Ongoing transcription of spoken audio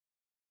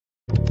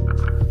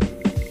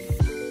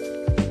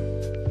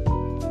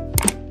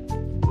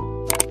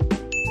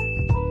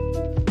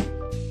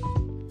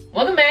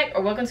back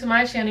or welcome to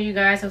my channel, you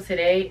guys. So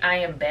today I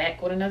am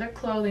back with another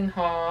clothing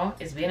haul.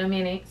 It's been a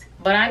minute,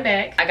 but I'm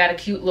back. I got a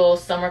cute little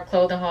summer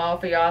clothing haul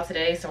for y'all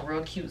today. Some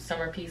real cute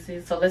summer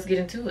pieces. So let's get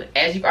into it.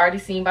 As you've already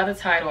seen by the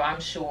title, I'm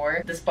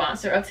sure, the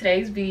sponsor of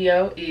today's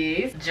video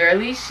is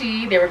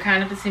Jurllyshe. They were kind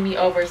enough to send me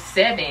over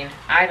 7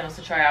 items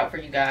to try out for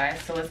you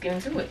guys. So let's get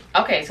into it.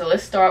 Okay, so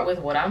let's start with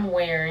what I'm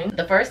wearing.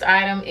 The first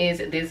item is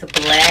this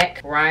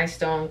black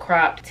rhinestone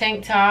cropped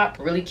tank top.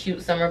 Really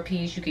cute summer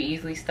piece. You could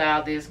easily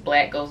style this.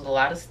 Black goes with a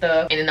lot of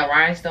stuff. And then the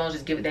rhinestones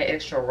just give it that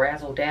extra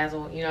razzle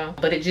dazzle, you know.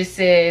 But it just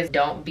says,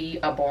 "Don't be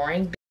a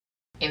boring,"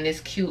 in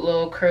this cute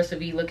little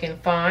cursive-y looking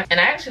font. And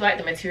I actually like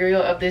the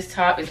material of this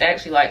top. It's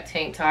actually like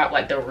tank top,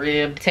 like the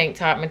ribbed tank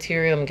top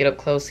material. Let me get up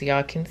close so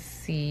y'all can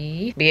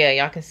see. But yeah,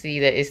 y'all can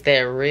see that it's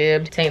that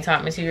ribbed tank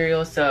top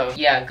material. So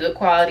yeah, good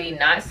quality,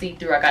 not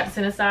see-through. I got this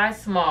in a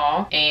size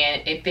small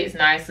and it fits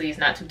nicely. It's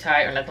not too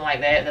tight or nothing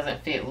like that. It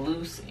doesn't fit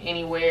loose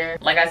anywhere.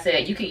 Like I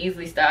said, you could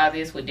easily style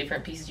this with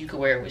different pieces. You could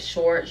wear it with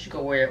shorts. You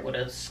could wear it with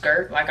a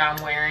skirt like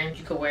I'm wearing.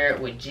 You could wear it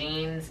with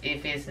jeans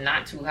if it's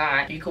not too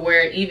hot. You could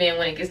wear it even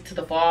when it gets to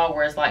the fall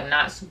where it's like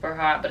not super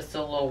hot but it's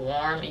still a little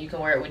warm, and you can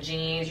wear it with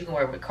jeans. You can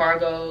wear it with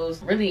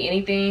cargos, really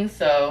anything.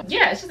 So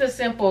yeah, it's just a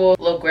simple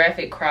little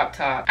graphic crop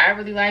top. I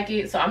really like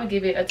it, so I'm gonna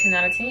give it a 10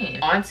 out of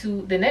 10. On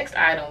to the next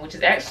item, which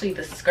is actually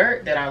the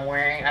skirt that I'm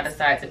wearing. I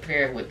decided to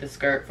pair it with the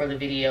skirt for the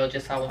video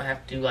just so I won't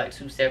have to do like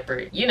 2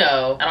 separate, you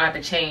know, I don't have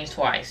to change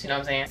twice, you know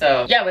what I'm saying?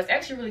 So yeah, but it's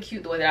actually really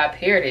cute the way that I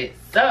paired it.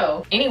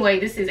 So anyway,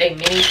 this is a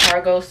mini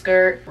cargo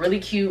skirt. Really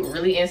cute,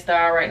 really in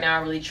style right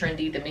now, really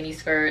trendy, the mini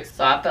skirts.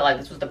 So I felt like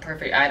this was the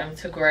perfect item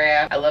to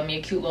grab. I love me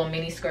a cute little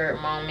mini skirt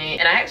moment.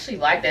 And I actually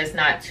like that it's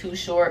not too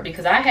short,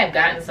 because I have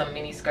gotten some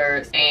mini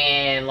skirts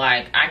and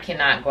like I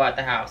cannot go out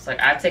the house.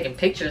 Like I've taken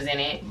pictures in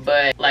it,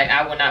 but like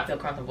I would not feel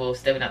comfortable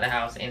stepping out the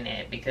house in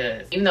that,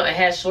 because even though it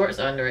has shorts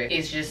under it,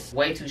 it's just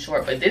way too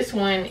short. But this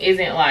one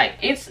isn't, like,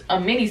 it's a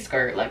mini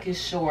skirt, like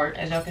it's short,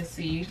 as y'all can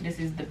see. This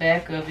is the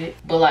back of it,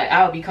 but like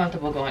I would be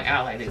comfortable going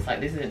out like this. Like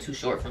this isn't too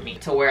short for me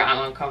to where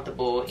I'm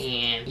uncomfortable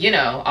and, you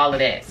know, all of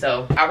that.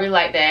 So I really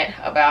like that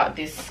about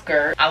this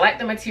skirt. I like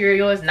the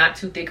material. It's not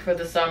too thick for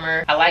the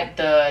summer. I like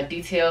the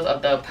details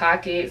of the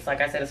pockets.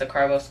 Like I said, it's a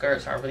cargo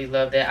skirt, so I really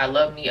love that. I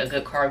love me a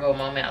good cargo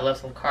moment. I love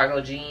some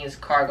cargo jeans,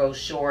 cargo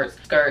shorts,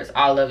 skirts,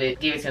 all of it.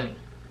 Give it to me.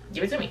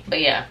 Give it to me.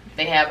 But yeah,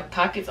 they have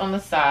pockets on the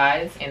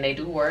sides and they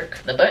do work.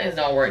 The buttons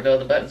don't work though.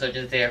 The buttons are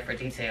just there for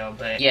detail.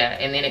 But yeah,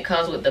 and then it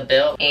comes with the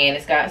belt and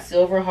it's got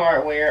silver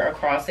hardware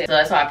across it. So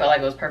that's why I felt like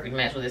it was perfect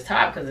match with this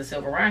top, because the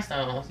silver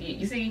rhinestones.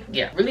 You see?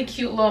 Yeah, really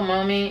cute little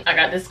moment. I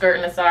got this skirt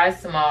in a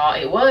size small.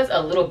 It was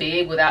a little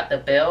big without the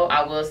belt,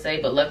 I will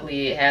say, but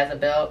luckily it has a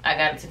belt. I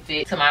got it to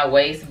fit to my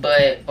waist,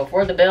 but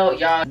before the belt,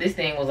 y'all, this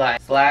thing was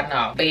like sliding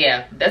off. But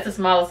yeah, that's the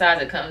smallest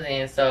size it comes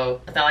in,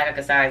 so it's not like I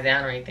could size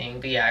down or anything.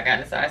 But yeah, I got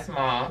it in a size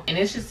small. And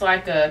it's just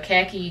like a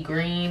khaki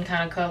green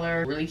kind of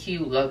color. Really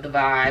cute, love the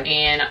vibe.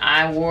 And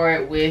I wore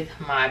it with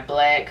my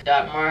black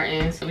Doc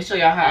Martens. Let me show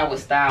y'all how I would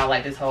style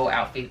like this whole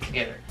outfit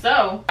together.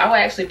 So I would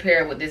actually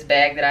pair it with this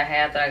bag that I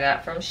have that I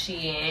got from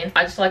Shein.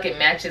 I just like it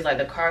matches like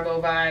the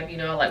cargo vibe, you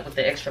know, like with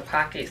the extra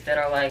pockets that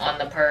are like on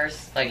the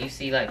purse. Like you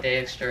see like the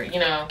extra, you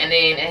know. And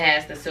then it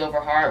has the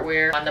silver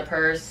hardware on the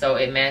purse, so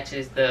it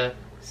matches the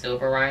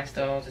silver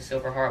rhinestones, the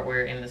silver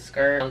hardware in the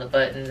skirt, on the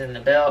buttons and the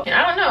belt. And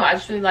I don't know, I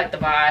just really like the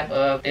vibe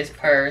of this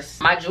purse.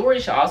 My jewelry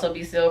should also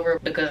be silver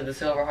because of the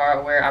silver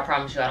hardware. I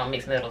promise you I don't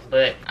mix metals,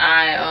 but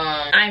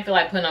I didn't feel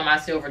like putting on my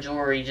silver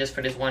jewelry just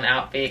for this one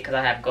outfit because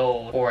I have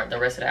gold for the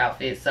rest of the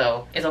outfit,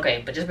 so it's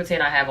okay. But just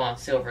pretend I have on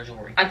silver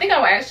jewelry. I think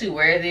I would actually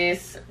wear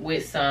this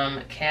with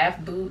some calf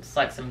boots,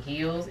 like some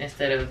heels,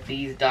 instead of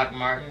these Doc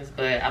Martens,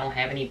 but I don't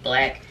have any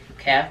black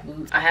calf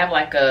boots. I have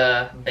like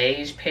a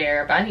beige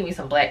pair, but I need me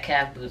some black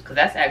calf boots because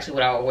that's actually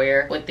what I would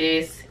wear with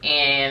this.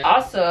 And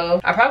also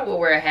I probably would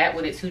wear a hat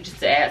with it too, just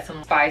to add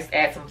some spice,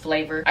 add some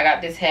flavor. I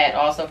got this hat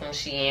also from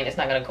Shein. It's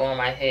not gonna go on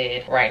my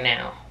head right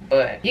now,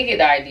 but you get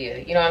the idea,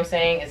 you know what I'm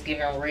saying? It's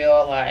giving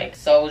real like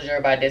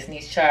Soldier by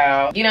Destiny's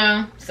Child, you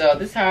know. So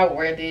this is how I would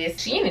wear this.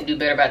 Shein need to do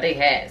better about their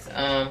hats,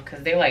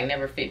 because they like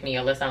never fit me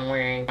unless I'm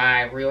wearing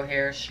my real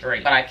hair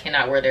straight. But I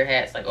cannot wear their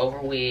hats like over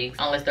wigs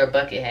unless they're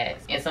bucket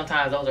hats, and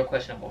sometimes those are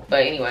questionable.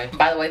 But anyway,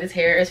 by the way, this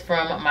hair is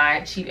from my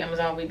cheap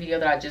Amazon wig video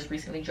that I just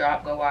recently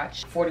dropped. Go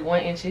watch.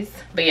 41 inches.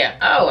 But yeah,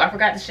 oh, I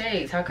forgot the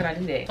shades. How could I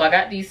do that? So I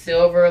got these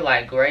silver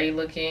like gray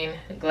looking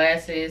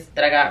glasses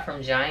that I got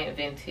from Giant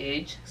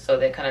Vintage, so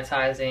that kind of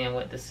ties in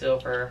with the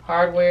silver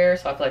hardware,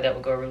 so I feel like that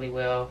would go really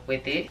well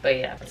with it. But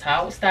yeah, that's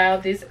how I would style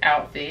this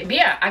outfit. But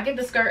yeah, I give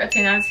the skirt a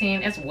 10 out of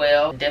 10 as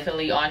well.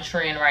 Definitely on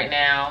trend right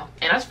now,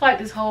 and I just feel like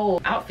this whole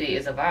outfit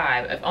is a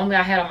vibe. If only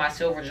I had on my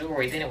silver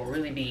jewelry, then it would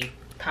really be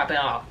popping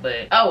off.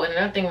 But oh, and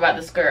another thing about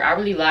the skirt, I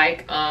really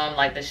like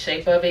the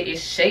shape of it.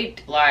 It's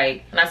shaped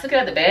like, when I took it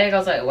out the bag, I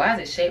was like, why is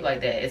it shaped like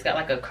that? It's got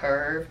like a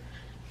curve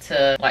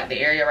to like the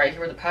area right here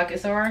where the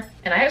pockets are,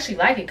 and I actually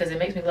like it because it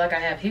makes me feel like I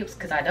have hips,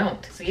 because I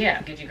don't. So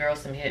yeah, give you girls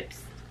some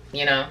hips.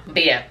 you know.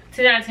 But yeah,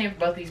 10 out of 10 for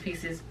both of these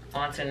pieces.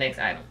 On to the next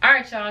item. All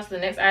right, y'all, so the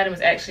next item is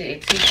actually a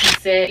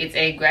two-piece set. It's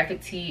a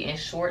graphic tee and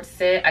short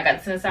set. I got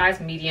this in a size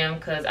medium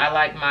because I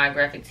like my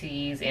graphic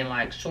tees and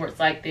like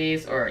shorts like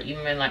this, or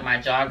even like my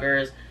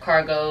joggers,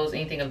 cargos,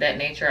 anything of that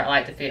nature. I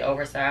like to fit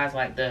oversized,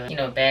 like the, you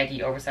know,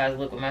 baggy oversized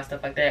look with my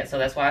stuff like that. So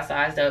that's why I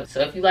sized up.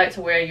 So if you like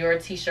to wear your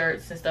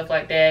t-shirts and stuff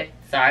like that,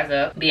 size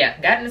up. But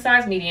yeah, got it in a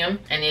size medium.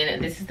 And then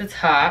this is the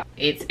top.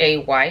 It's a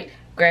white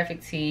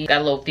graphic tee.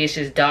 Got a little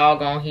vicious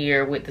dog on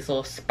here with this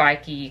little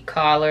spiky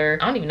collar.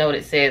 I don't even know what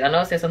it says. I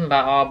know it says something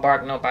about all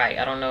bark no bite.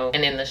 I don't know.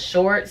 And then the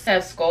shorts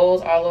have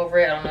skulls all over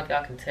it. I don't know if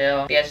y'all can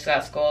tell. Yeah, it's just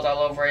got skulls all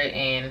over it,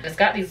 and it's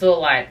got these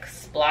little like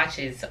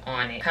splotches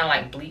on it, kind of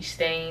like bleach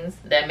stains.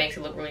 That makes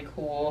it look really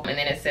cool. And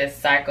then it says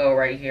Psycho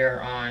right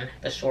here on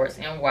the shorts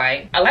in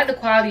white. I like the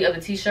quality of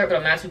the t-shirt, but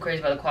I'm not too crazy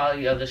about the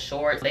quality of the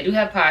shorts. They do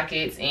have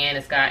pockets, and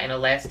it's got an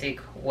elastic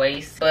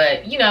waist,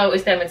 but you know,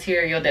 it's that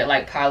material that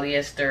like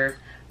polyester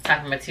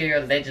type of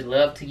material that they just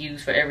love to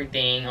use for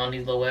everything on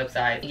these little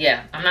websites.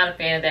 Yeah, I'm not a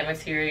fan of that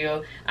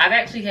material. I've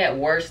actually had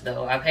worse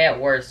though. I've had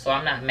worse, so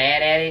I'm not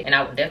mad at it, and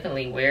I would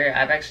definitely wear it.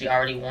 I've actually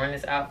already worn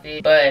this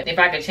outfit, but if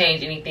I could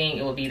change anything,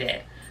 it would be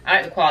that. I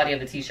like the quality of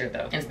the t-shirt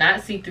though. It's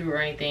not see-through or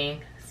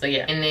anything. So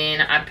yeah, and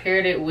then I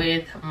paired it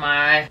with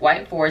my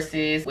white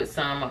Forces with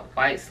some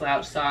white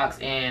slouch socks,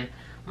 and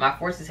my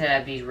Forces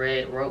have these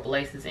red rope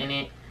laces in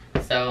it.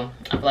 So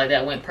I feel like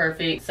that went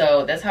perfect.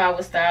 So that's how I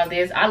would style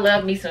this. I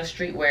love me some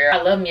streetwear.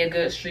 I love me a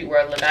good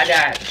streetwear look. I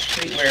got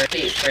streetwear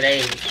fits for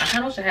days. I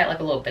kind of wish I had like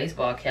a little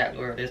baseball cap to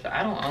wear with this, but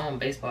I don't own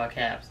baseball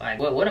caps. Like,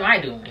 what am I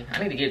doing?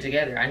 I need to get it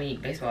together. I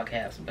need baseball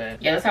caps.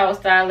 But yeah, that's how I would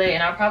style it.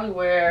 And I'll probably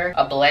wear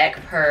a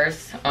black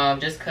purse,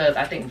 just because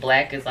I think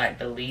black is like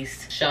the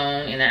least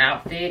shown in the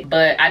outfit.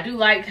 But I do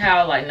like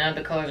how like none of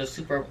the colors are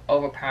super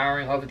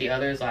overpowering over the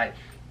others. Like,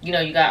 you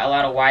know, you got a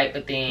lot of white,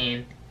 but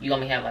then you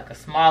only have like a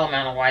small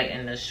amount of white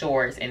in the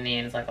shorts, and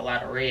then it's like a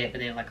lot of red, but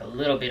then like a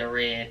little bit of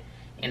red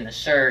in the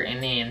shirt,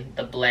 and then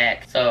the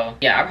black. So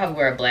yeah, I'll probably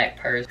wear a black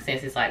purse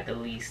since it's like the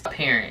least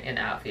apparent in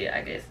the outfit,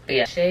 I guess. But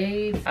yeah,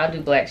 shades, I'll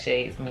do black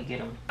shades. Let me get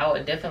them. I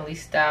would definitely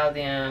style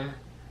them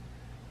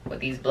with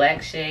these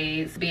black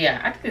shades. But yeah,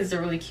 I think this is a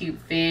really cute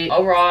fit.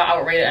 Overall, I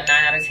would rate it a 9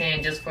 out of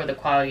 10 just for the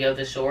quality of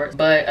the shorts.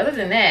 But other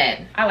than that,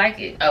 I like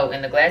it. Oh,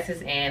 and the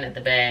glasses and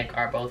the bag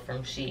are both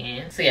from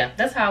Shein. So yeah,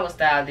 that's how I would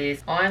style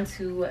this. On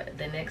to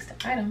the next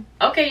item.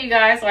 Okay, you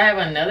guys, so I have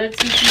another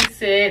two-piece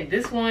set.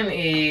 This one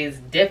is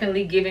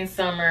definitely giving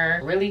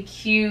summer. Really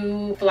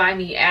cute. Fly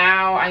me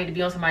out. I need to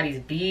be on somebody's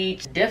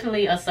beach.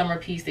 Definitely a summer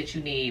piece that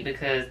you need,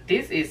 because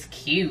this is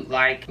cute.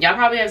 Like, y'all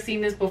probably have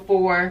seen this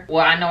before.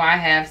 Well, I know I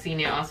have seen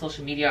it on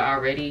social media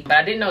already, but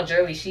I didn't know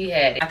Jurllyshe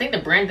had it. I think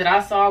the brand that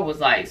I saw was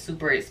like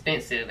super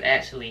expensive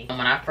actually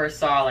when I first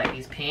saw like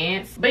these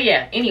pants. But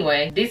yeah,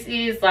 anyway, this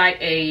is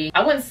like a,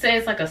 I wouldn't say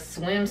it's like a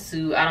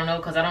swimsuit. I don't know,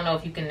 because I don't know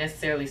if you can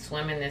necessarily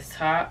swim in this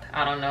top.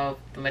 I don't know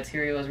if the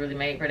material is really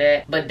made for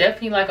that, but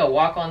definitely like a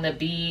walk on the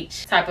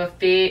beach type of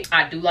fit.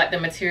 I do like the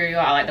material.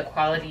 I like the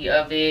quality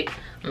of it.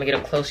 I'm gonna get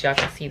up close so y'all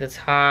can see the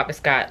top. It's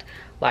got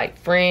like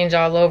fringe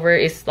all over.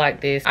 It's like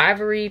this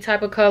ivory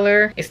type of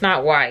color. It's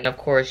not white. Of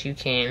course, you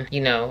can, you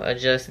know,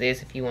 adjust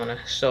this if you want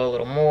to show a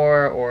little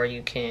more, or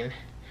you can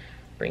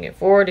bring it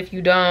forward if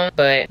you don't.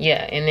 But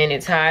yeah, and then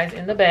it ties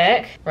in the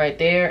back right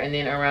there, and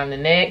then around the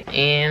neck.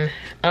 And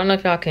I don't know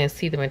if y'all can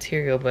see the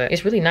material, but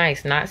it's really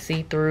nice, not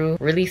see-through,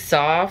 really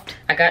soft.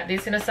 I got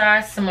this in a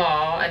size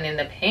small. And then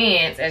the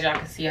pants, as y'all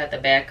can see, at the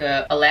back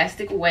up,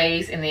 elastic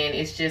waist, and then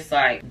it's just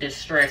like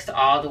distressed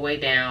all the way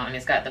down, and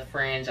it's got the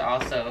fringe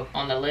also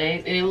on the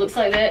legs, and it looks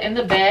like that in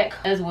the back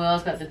as well.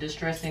 It's got the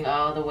distressing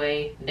all the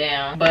way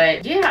down.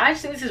 But yeah, I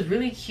just think this is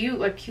really cute,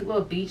 like cute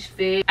little beach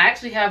fit. I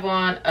actually have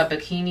on a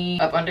bikini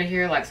up under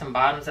here, like some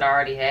bottoms that I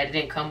already had. It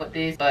didn't come with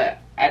this, but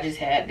I just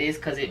had this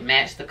because it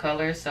matched the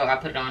color, so I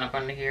put it on up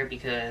under here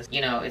because,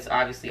 you know, it's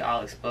obviously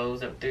all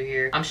exposed up through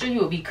here. I'm sure you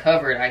will be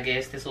covered, I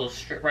guess, this little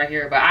strip right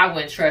here, but I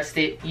wouldn't trust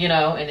it, you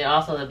know. And then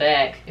also the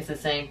back, it's the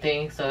same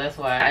thing, so that's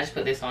why I just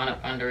put this on up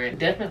under it.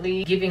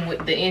 Definitely giving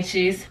with the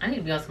inches. I need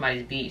to be on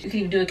somebody's beach. You can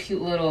even do a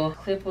cute little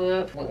clip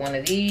up with one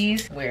of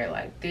these, wear it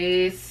like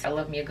this. I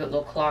love me a good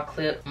little claw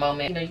clip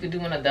moment. You know, you could do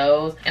one of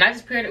those. And I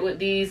just paired it with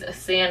these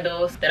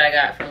sandals that I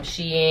got from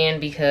Shein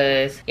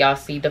because y'all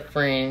see the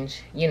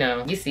fringe, you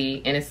know, you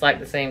see, and it's like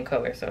the same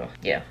color. So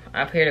yeah,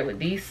 I paired it with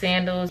these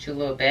sandals, your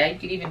little bag. You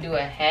could even do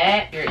a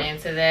hat if you're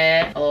into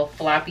that, a little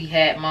floppy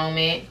hat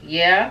moment.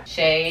 Yeah,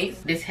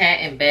 shades. This hat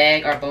and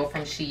bag are both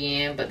from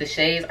Shein, but the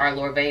shades are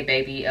Lorvae,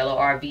 baby,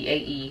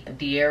 Lorvae,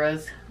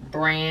 Diarra's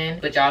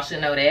brand. But y'all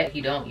should know that. If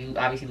you don't, you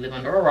obviously live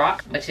under a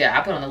rock. But yeah,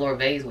 I put on the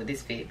Lorvaes with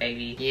this fit,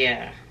 baby.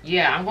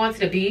 Yeah, I'm going to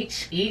the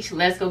beach.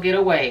 Let's go get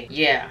away.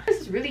 Yeah,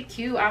 this is really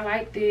cute. I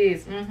like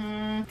this.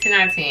 10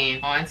 out of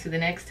 10. On to the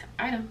next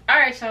item. All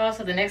right, y'all,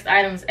 so the next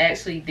item is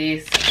actually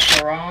this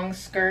sarong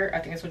skirt. I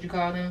think that's what you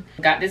call them.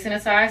 Got this in a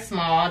size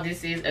small.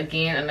 This is,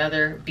 again,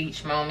 another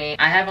beach moment.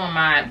 I have on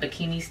my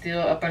bikini still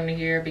up under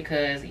here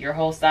because your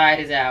whole side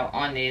is out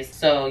on this,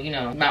 so you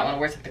know, you might want to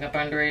wear something up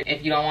under it.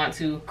 If you don't want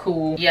to,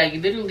 cool. Yeah, you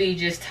literally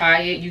just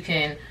tie it. You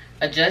can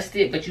adjust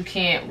it, but you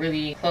can't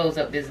really close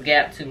up this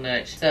gap too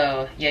much.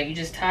 So yeah, you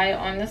just tie it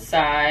on the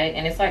side,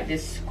 and it's like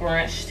this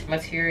scrunched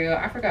material.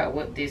 I forgot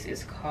what this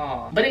is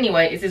called, but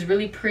anyway, it's this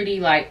really pretty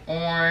like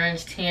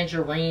orange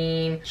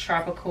tangerine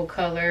tropical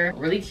color.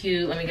 Really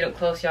cute. Let me get up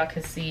close, y'all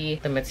can see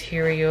the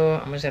material.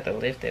 I'm just have to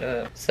lift it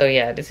up. So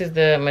yeah, this is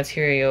the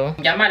material.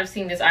 Y'all might have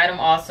seen this item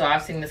also.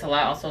 I've seen this a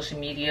lot on social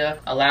media.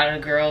 A lot of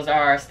the girls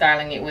are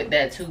styling it with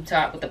that tube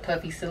top with the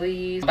puffy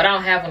sleeves, but I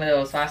don't have one of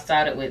those, so I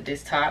started with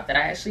this top that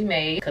I actually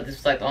made because this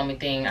was like the only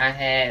thing I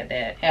had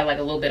that had like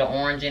a little bit of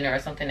orange in it or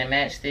something that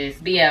matched this.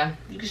 But yeah,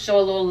 you can show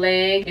a little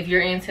leg if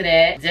you're into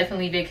that.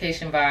 Definitely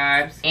vacation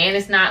vibes, and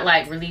it's not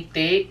like really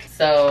thick,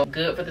 so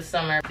good for the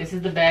summer. This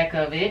is the back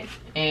of it,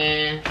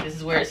 and this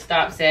is where it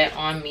stops at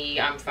on me.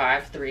 I'm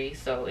 5'3",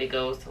 so it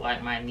goes to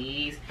like my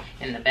knees,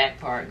 and the back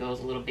part goes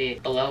a little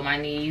bit below my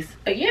knees.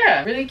 But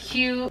yeah, really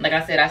cute. Like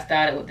I said, I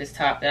started with this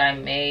top that I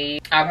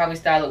made. I'll probably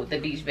style it with the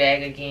beach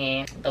bag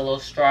again, the little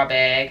straw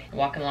bag,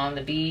 walking along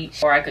the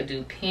beach, or I could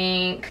do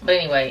pink. But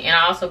anyway, and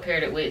I also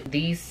paired it with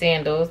these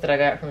sandals that I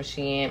got from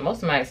Shein.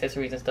 Most of my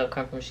accessories and stuff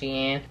come from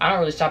Shein. I don't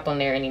really shop on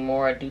there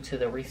anymore due to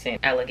the recent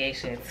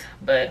allegations,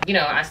 but you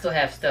know, I still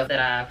have stuff that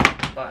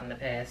I bought in the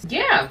past.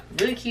 Yeah,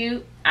 really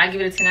cute. I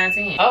give it a 10 out of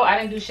 10. Oh, I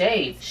didn't do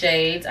shades.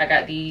 Shades, I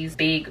got these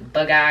big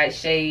bug-eyed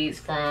shades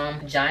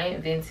from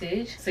Giant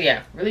Vintage. So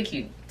yeah, really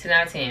cute. 10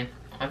 out of 10.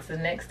 On to the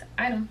next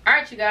item. All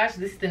right, you guys,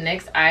 this is the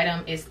next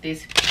item. It's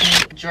this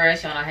pink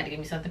dress. Y'all know I had to give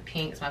me something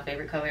pink. It's my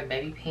favorite color,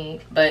 baby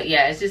pink. But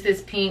yeah, it's just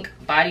this pink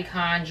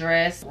bodycon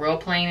dress, real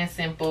plain and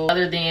simple.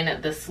 Other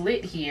than the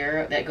slit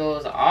here that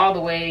goes all the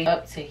way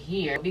up to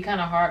here. It'll be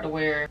kind of hard to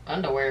wear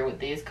underwear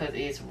with this because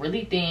it's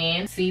really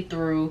thin,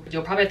 see-through.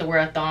 You'll probably have to wear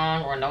a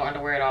thong or no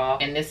underwear at all.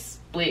 And this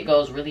split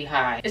goes really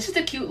high. It's just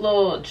a cute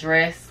little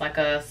dress, like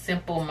a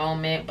simple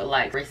moment, but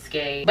like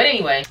risque. But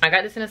anyway, I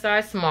got this in a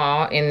size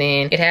small, and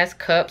then it has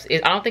cups. I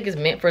don't think it's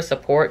meant for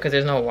support because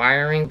there's no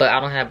wiring, but I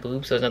don't have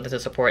boobs, so there's nothing to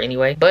support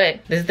anyway.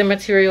 But this is the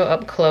material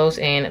up close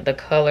and the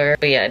color.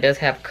 But yeah, it does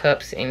have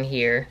cups in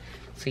here,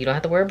 so you don't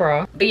have to wear a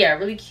bra. But yeah,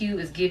 really cute.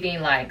 It's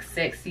giving like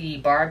sexy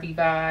Barbie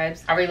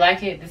vibes. I really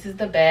like it. This is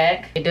the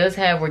back. It does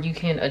have where you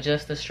can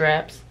adjust the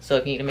straps. So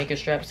if you need to make your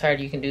straps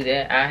tighter, you can do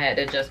that. I had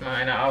to adjust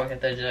mine. I always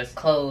have to adjust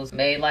clothes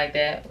made like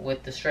that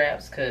with the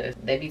straps because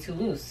they'd be too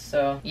loose.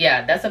 So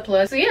yeah, that's a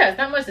plus. So yeah, it's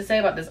not much to say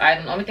about this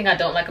item. The only thing I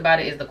don't like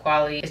about it is the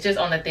quality. It's just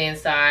on the thin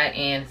side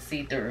and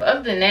see-through.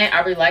 Other than that,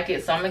 I really like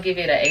it. So I'm gonna give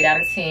it an 8 out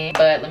of 10.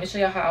 But let me show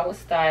you how I would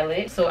style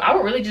it. So I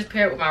would really just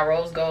pair it with my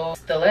rose gold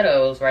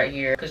stilettos right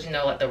here, because you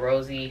know, like the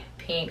rosy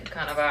pink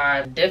kind of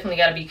vibe. Definitely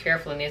got to be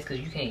careful in this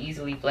because you can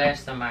easily flash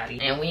somebody.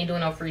 And we ain't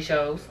doing no free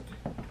shows.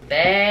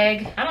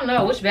 Bag, I don't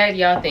know, which bag do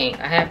y'all think?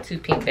 I have two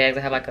pink bags.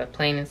 I have like a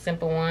plain and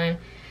simple one,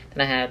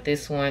 then I have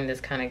this one that's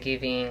kind of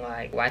giving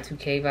like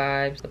Y2K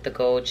vibes with the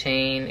gold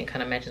chain. It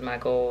kind of matches my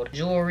gold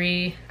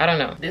jewelry. I don't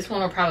know, this one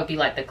will probably be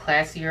like the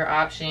classier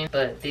option,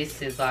 but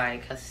this is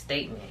like a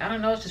statement. I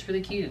don't know, it's just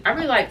really cute. I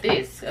really like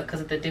this because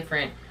of the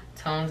different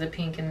tones of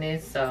pink in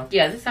this. So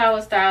yeah, this is how I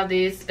would style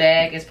this.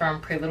 Bag is from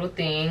Pretty Little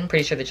Thing.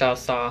 Pretty sure that y'all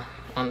saw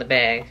on the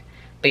bag.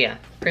 But yeah,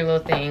 Pretty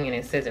Little Thing, and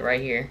it says it right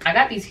here. I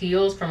got these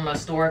heels from a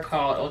store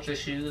called Ultra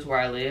Shoes where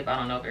I live. I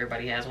don't know if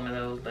everybody has one of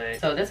those, but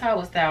so that's how I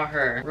would style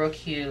her. Real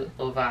cute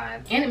little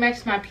vibe. And it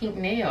matches my pink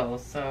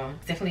nails, so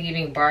it's definitely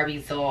giving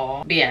Barbie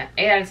Zoll. But yeah,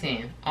 8 out of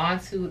 10. On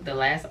to the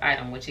last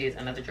item, which is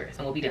another dress,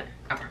 and we'll be done,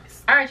 I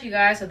promise. All right, you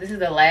guys, so this is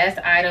the last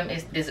item.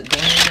 It's this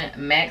green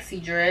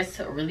maxi dress.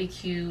 Really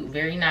cute,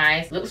 very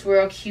nice. Looks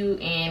real cute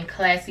and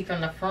classy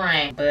from the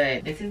front,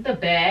 but this is the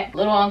back. A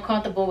little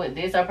uncomfortable with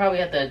this. I'll probably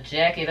have to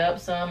jack it up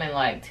some and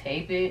like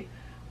tape it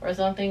or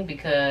something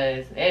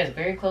because it is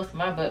very close to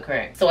my butt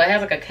crack. So it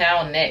has like a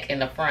cow neck in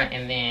the front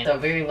and then a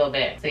very low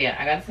back. So yeah,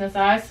 I got this in a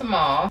size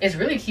small. It's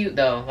really cute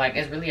though, like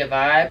it's really a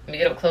vibe. Let me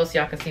get up close so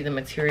y'all can see the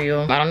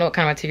material. I don't know what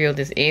kind of material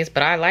this is,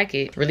 but I like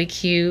it. Really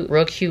cute,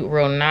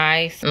 real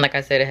nice. And like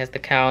I said, it has the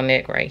cow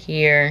neck right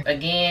here.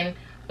 Again,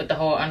 with the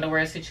whole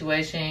underwear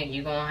situation,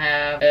 you're gonna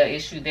have an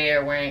issue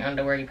there wearing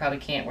underwear. You probably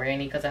can't wear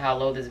any because of how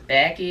low this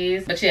back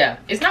is. But yeah,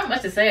 it's not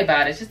much to say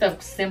about it. It's just a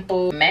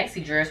simple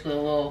maxi dress with a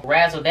little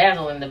razzle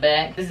dazzle in the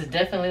back. This is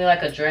definitely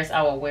like a dress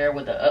I would wear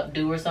with an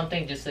updo or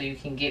something, just so you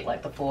can get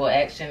like the full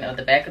action of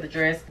the back of the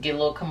dress, get a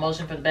little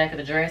commotion for the back of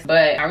the dress.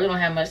 But I really don't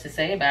have much to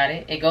say about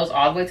it. It goes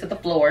all the way to the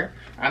floor.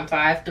 I'm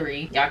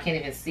 5'3". Y'all can't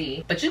even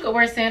see. But you could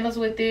wear sandals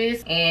with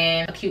this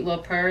and a cute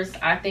little purse.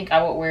 I think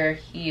I would wear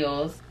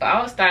heels, but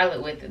I would style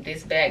it with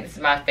this bag. This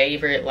is my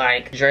favorite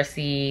like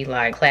dressy,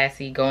 like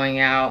classy going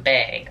out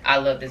bag. I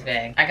love this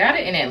bag. I got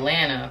it in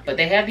Atlanta, but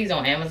they have these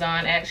on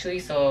Amazon actually.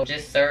 So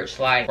just search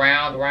like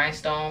round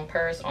rhinestone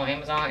purse on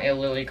Amazon. It'll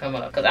literally come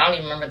up because I don't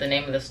even remember the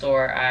name of the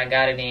store I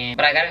got it in,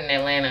 but I got it in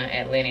Atlanta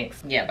at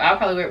Lenox. Yeah, but I'll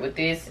probably wear it with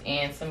this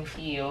and some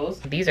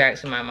heels. These are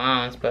actually my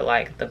mom's, but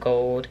like the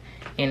gold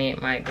in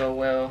it might go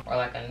well, or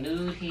like a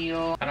nude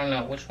heel. I don't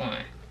know which one.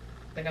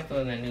 I think I'm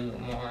feeling the nude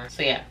more.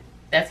 So yeah,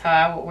 that's how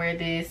I would wear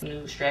this.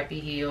 New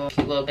strappy heel,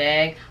 cute little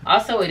bag.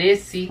 Also, it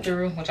is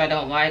see-through, which I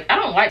don't like. I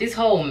don't like this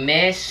whole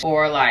mesh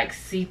or like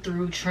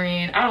see-through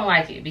trend. I don't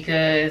like it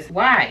because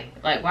why?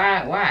 Like,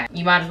 why?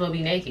 You might as well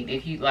be naked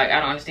if you like. I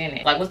don't understand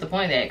that. Like, what's the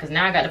point of that? Because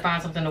now I got to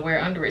find something to wear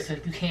under it so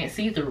you can't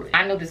see through it.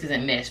 I know this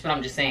isn't mesh, but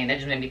I'm just saying that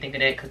just made me think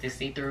of that because it's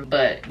see-through.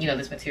 But you know,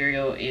 this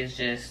material is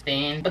just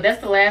thin. But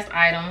that's the last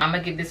item. I'm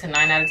gonna give this a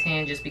 9 out of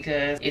 10 just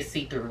because it's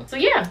see-through. So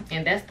yeah,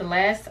 and that's the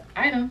last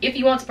item. If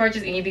you want to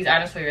purchase any of these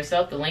items for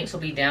yourself, the links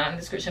will be down in the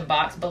description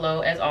box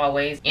below as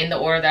always in the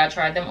order that I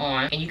tried them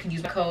on, and you can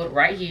use my code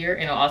right here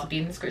and it'll also be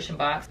in the description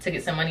box to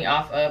get some money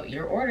off of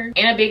your order.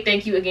 And a big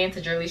thank you again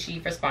to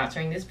Jurllyshe for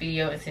sponsoring this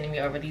video and sending me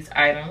over these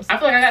items. I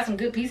feel like I got some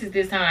good pieces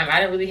this time. I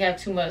didn't really have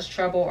too much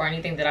trouble or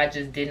anything that I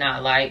just did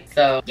not like.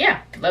 So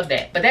yeah, love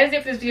that. But that is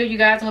it for this video, you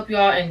guys. I hope you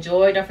all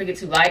enjoyed. Don't forget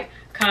to like,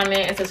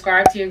 comment, and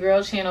subscribe to your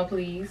girl channel,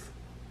 please.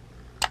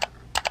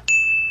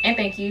 And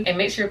thank you. And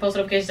make sure post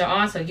notifications are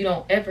on so you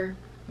don't ever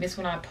miss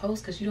when I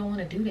post, because you don't want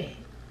to do that.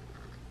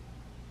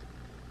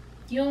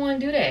 You don't want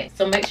to do that.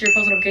 So make sure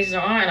post notifications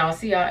are on, and I'll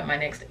see y'all in my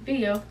next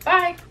video.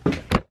 Bye.